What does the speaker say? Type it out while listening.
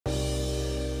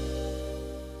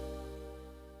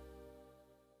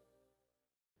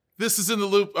This is In the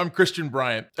Loop. I'm Christian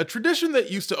Bryant. A tradition that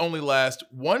used to only last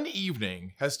one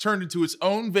evening has turned into its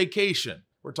own vacation.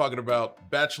 We're talking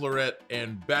about bachelorette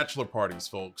and bachelor parties,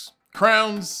 folks.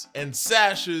 Crowns and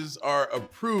sashes are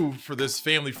approved for this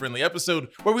family-friendly episode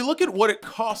where we look at what it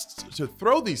costs to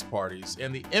throw these parties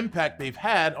and the impact they've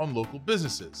had on local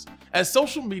businesses. As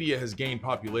social media has gained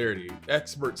popularity,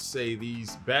 experts say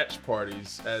these batch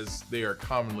parties, as they are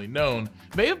commonly known,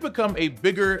 may have become a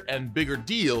bigger and bigger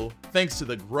deal thanks to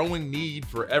the growing need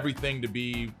for everything to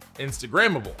be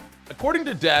Instagrammable. According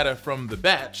to data from The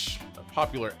Batch,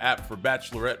 popular app for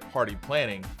bachelorette party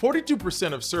planning,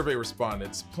 42% of survey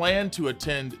respondents plan to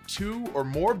attend 2 or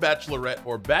more bachelorette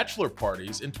or bachelor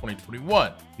parties in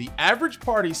 2021. The average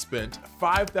party spent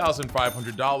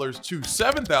 $5,500 to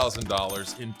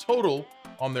 $7,000 in total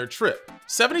on their trip.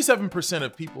 77%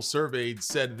 of people surveyed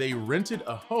said they rented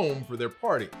a home for their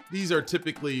party. These are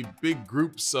typically big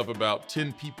groups of about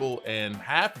 10 people, and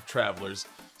half of travelers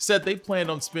said they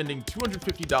planned on spending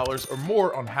 $250 or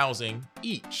more on housing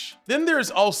each. Then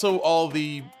there's also all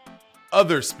the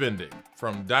other spending,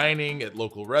 from dining at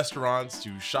local restaurants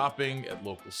to shopping at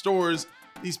local stores.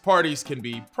 These parties can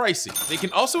be pricey. They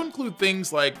can also include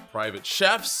things like private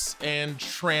chefs and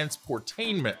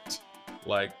transportainment,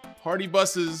 like party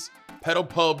buses, pedal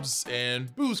pubs,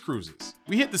 and booze cruises.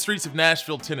 We hit the streets of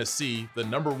Nashville, Tennessee, the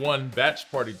 #1 batch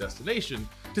party destination,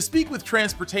 to speak with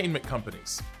transportainment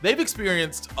companies. They've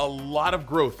experienced a lot of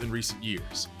growth in recent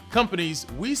years. Companies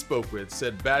we spoke with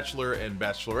said bachelor and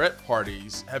bachelorette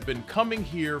parties have been coming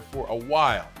here for a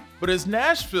while. But as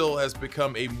Nashville has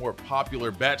become a more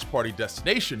popular batch party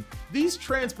destination, these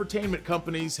transportainment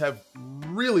companies have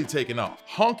really taken off.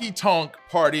 Honky Tonk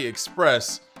Party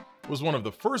Express was one of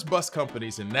the first bus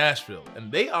companies in Nashville,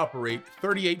 and they operate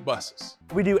 38 buses.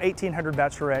 We do 1,800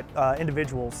 bachelorette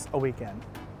individuals a weekend.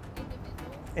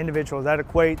 Individuals, that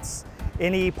equates,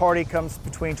 any party comes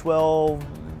between 12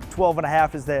 and a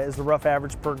half is the rough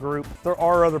average per group. There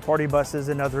are other party buses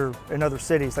in other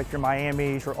cities, like your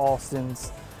Miamis, your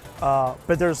Austins,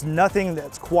 but there's nothing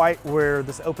that's quite where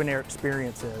this open air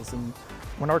experience is. And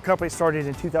when our company started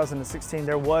in 2016,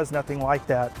 there was nothing like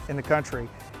that in the country.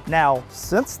 Now,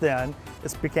 since then,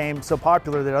 it's became so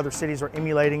popular that other cities are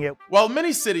emulating it. While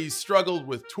many cities struggled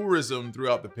with tourism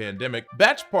throughout the pandemic,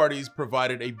 batch parties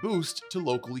provided a boost to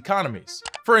local economies.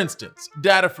 For instance,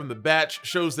 data from The Batch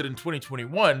shows that in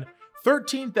 2021,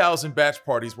 13,000 batch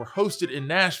parties were hosted in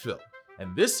Nashville,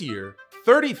 and this year,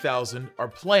 30,000 are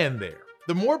planned there.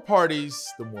 The more parties,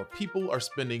 the more people are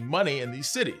spending money in these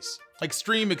cities.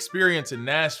 Extreme Experience in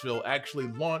Nashville actually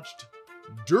launched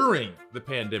during the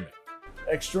pandemic.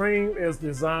 Extreme is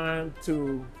designed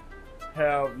to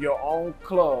have your own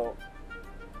club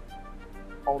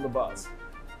on the bus.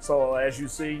 So as you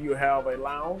see, you have a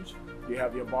lounge, you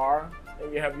have your bar,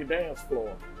 and you have your dance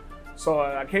floor. So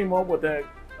I came up with that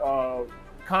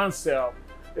concept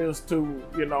is to,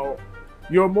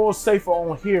 you're more safer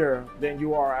on here than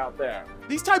you are out there.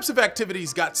 These types of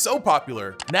activities got so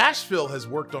popular, Nashville has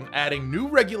worked on adding new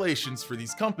regulations for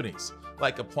these companies,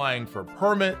 like applying for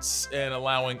permits and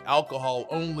allowing alcohol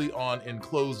only on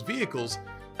enclosed vehicles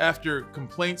after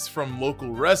complaints from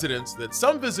local residents that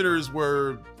some visitors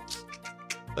were,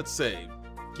 let's say,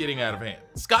 getting out of hand.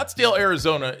 Scottsdale,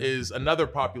 Arizona is another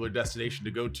popular destination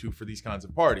to go to for these kinds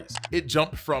of parties. It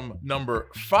jumped from number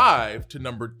 5 to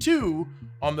number 2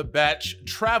 on the Batch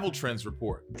Travel Trends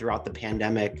report. Throughout the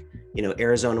pandemic,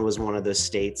 Arizona was one of those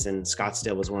states and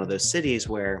Scottsdale was one of those cities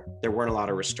where there weren't a lot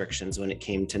of restrictions when it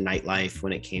came to nightlife,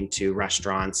 when it came to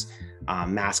restaurants,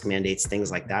 mask mandates, things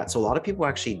like that. So a lot of people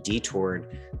actually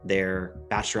detoured their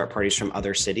bachelorette parties from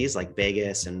other cities like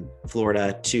Vegas and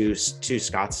Florida to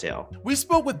Scottsdale. We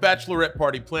spoke with bachelorette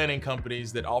party planning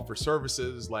companies that offer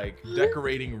services like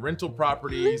decorating rental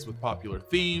properties with popular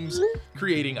themes,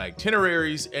 creating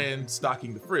itineraries, and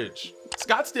stocking the fridge.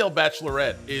 Scottsdale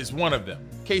Bachelorette is one of them.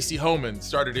 Casey Homan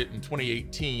started it in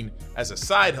 2018 as a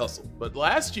side hustle, but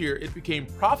last year it became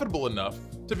profitable enough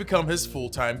to become his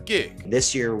full-time gig.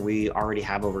 This year, we already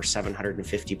have over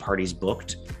 750 parties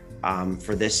booked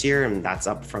for this year, and that's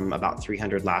up from about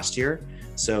 300 last year.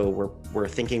 So we're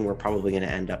thinking we're probably going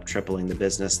to end up tripling the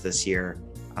business this year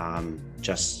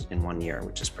just in 1 year,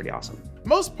 which is pretty awesome.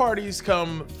 Most parties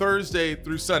come Thursday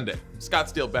through Sunday.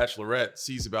 Scottsdale Bachelorette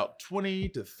sees about 20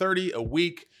 to 30 a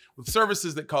week, with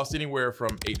services that cost anywhere from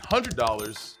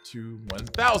 $800 to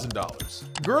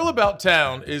 $1,000. Girl About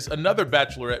Town is another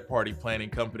bachelorette party planning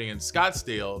company in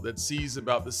Scottsdale that sees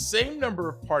about the same number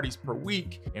of parties per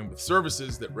week, and with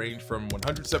services that range from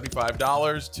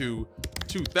 $175 to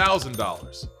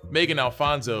 $2,000. Megan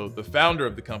Alfonso, the founder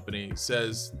of the company,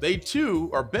 says they too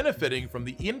are benefiting from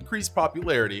the increased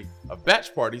popularity of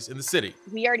batch parties in the city.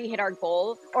 We already hit our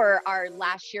goal, or our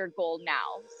last year goal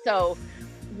now. So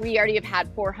we already have had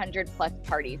 400 plus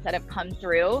parties that have come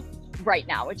through right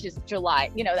now, which is July,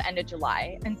 the end of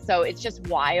July. And so it's just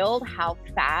wild how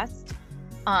fast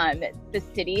the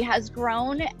city has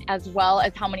grown, as well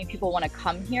as how many people want to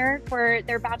come here for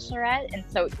their bachelorette. And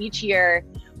so each year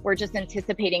we're just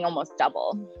anticipating almost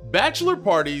double. Bachelor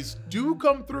parties do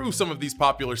come through some of these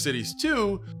popular cities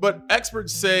too, but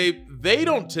experts say they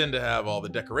don't tend to have all the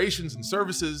decorations and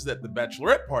services that the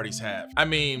bachelorette parties have. I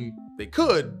mean, they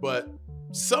could, but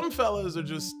some fellas are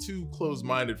just too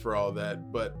close-minded for all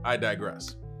that, but I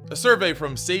digress. A survey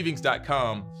from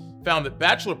savings.com found that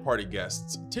bachelor party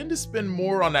guests tend to spend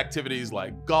more on activities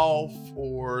like golf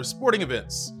or sporting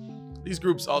events. These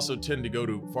groups also tend to go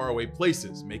to faraway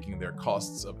places, making their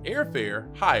costs of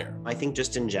airfare higher. I think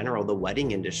just in general, the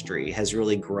wedding industry has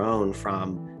really grown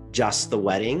from just the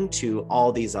wedding to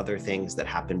all these other things that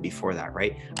happened before that,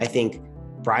 right? I think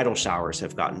bridal showers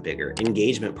have gotten bigger,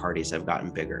 engagement parties have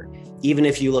gotten bigger. Even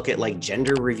if you look at like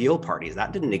gender reveal parties,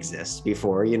 that didn't exist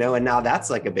before, and now that's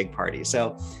like a big party.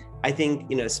 So I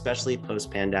think, especially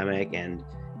post-pandemic and,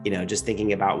 just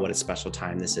thinking about what a special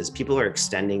time this is, people are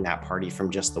extending that party from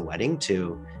just the wedding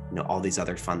to, all these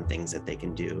other fun things that they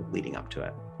can do leading up to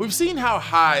it. We've seen how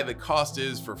high the cost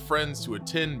is for friends to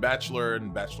attend bachelor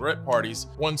and bachelorette parties.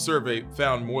 One survey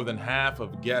found more than half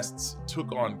of guests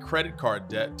took on credit card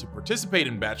debt to participate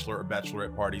in bachelor or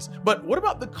bachelorette parties. But what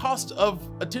about the cost of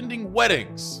attending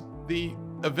weddings, the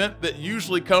event that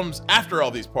usually comes after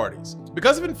all these parties?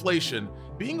 Because of inflation,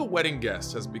 being a wedding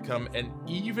guest has become an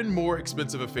even more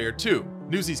expensive affair too.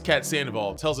 Newsy's Kat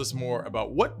Sandoval tells us more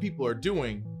about what people are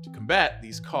doing to combat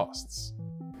these costs.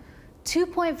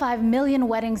 2.5 million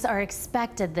weddings are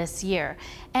expected this year,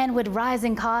 and with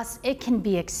rising costs, it can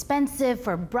be expensive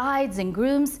for brides and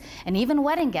grooms and even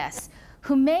wedding guests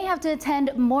who may have to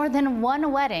attend more than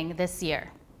one wedding this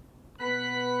year.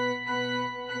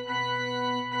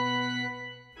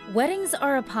 Weddings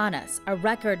are upon us. A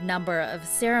record number of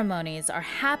ceremonies are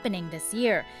happening this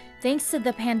year, thanks to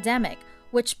the pandemic,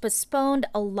 which postponed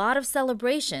a lot of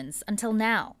celebrations until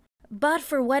now. But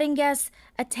for wedding guests,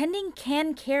 attending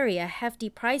can carry a hefty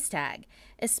price tag,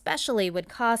 especially with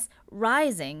costs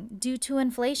rising due to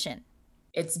inflation.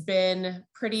 It's been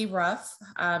pretty rough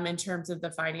in terms of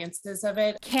the finances of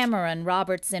it. Cameron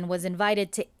Robertson was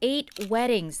invited to 8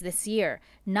 weddings this year,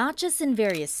 not just in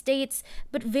various states,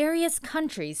 but various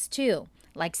countries too,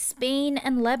 like Spain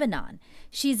and Lebanon.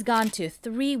 She's gone to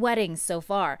 3 weddings so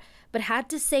far, but had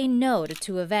to say no to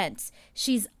 2 events.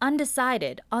 She's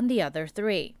undecided on the other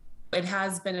 3. It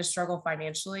has been a struggle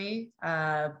financially,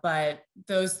 but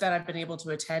those that I've been able to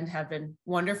attend have been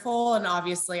wonderful. And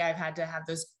obviously I've had to have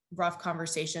those rough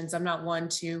conversations. I'm not one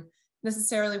to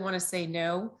necessarily want to say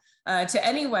no to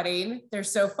any wedding. They're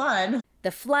so fun.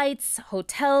 The flights,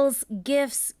 hotels,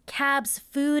 gifts, cabs,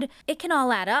 food, it can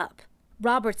all add up.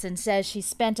 Robertson says she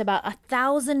spent about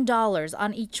 $1,000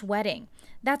 on each wedding.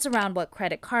 That's around what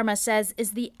Credit Karma says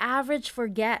is the average for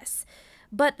guests.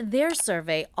 But their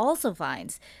survey also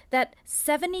finds that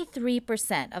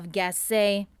 73% of guests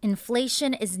say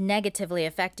inflation is negatively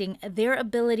affecting their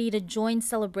ability to join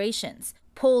celebrations.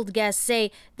 Polled guests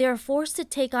say they're forced to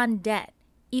take on debt,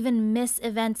 even miss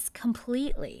events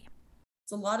completely.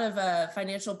 It's a lot of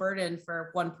financial burden for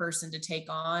one person to take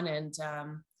on, and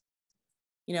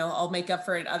I'll make up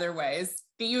for it other ways.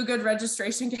 Get you a good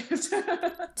registration gift.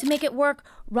 To make it work,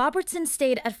 Robertson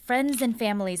stayed at friends and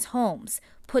family's homes,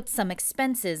 put some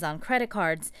expenses on credit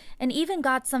cards, and even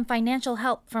got some financial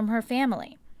help from her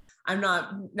family. I'm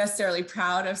not necessarily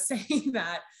proud of saying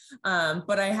that,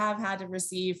 but I have had to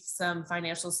receive some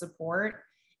financial support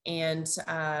and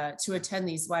to attend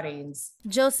these weddings.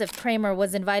 Joseph Kramer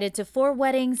was invited to 4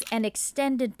 weddings and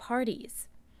extended parties.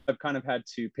 I've kind of had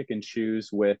to pick and choose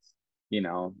with,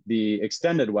 the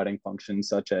extended wedding functions,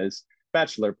 such as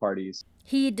bachelor parties.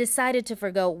 He decided to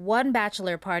forgo 1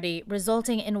 bachelor party,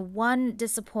 resulting in 1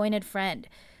 disappointed friend.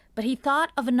 But he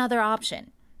thought of another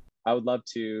option. I would love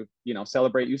to,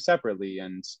 celebrate you separately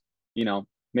and,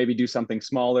 maybe do something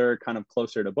smaller, kind of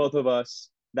closer to both of us.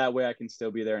 That way I can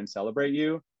still be there and celebrate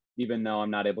you, even though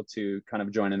I'm not able to kind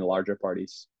of join in the larger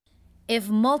parties. If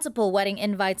multiple wedding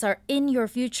invites are in your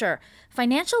future,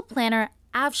 financial planner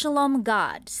Avshalom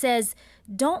God says,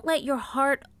 don't let your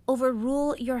heart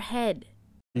overrule your head.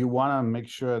 You want to make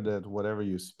sure that whatever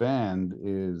you spend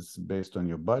is based on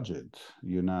your budget.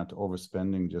 You're not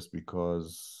overspending just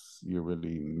because you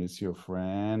really miss your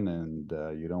friend and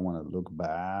you don't want to look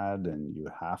bad and you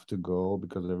have to go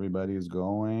because everybody is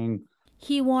going.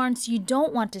 He warns you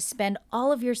don't want to spend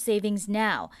all of your savings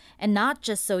now, and not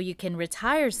just so you can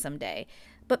retire someday,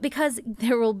 but because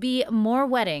there will be more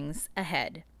weddings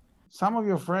ahead. Some of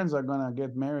your friends are going to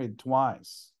get married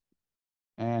twice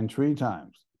and 3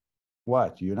 times.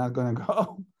 What? You're not going to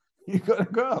go? You're going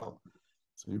to go.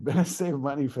 So you better save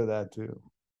money for that too.